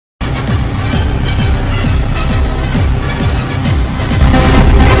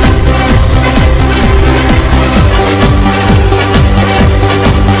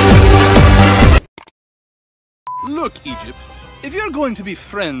Look, Egypt, if you're going to be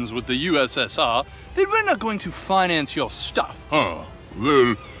friends with the USSR, then we're not going to finance your stuff. Huh.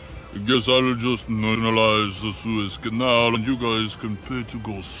 Well, I guess I'll just nationalize the Suez Canal and you guys can pay to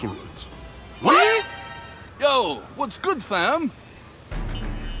go through it. What? Yo, what's good, fam?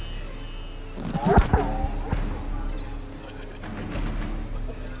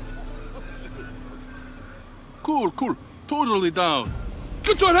 Cool, cool. Totally down.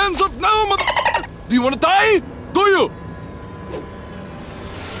 Get your hands up now, mother... Do you want to die? Do you?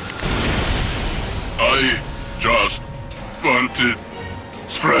 I just wanted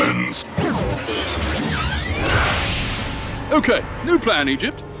friends. Okay, new plan,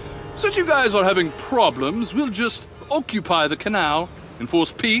 Egypt. Since you guys are having problems, we'll just occupy the canal,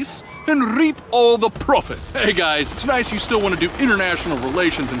 enforce peace, and reap all the profit. Hey guys, it's nice you still want to do international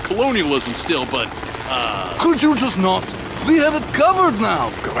relations and colonialism still, but, could you just not? We have it covered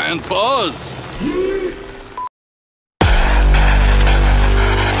now, Grand Pause.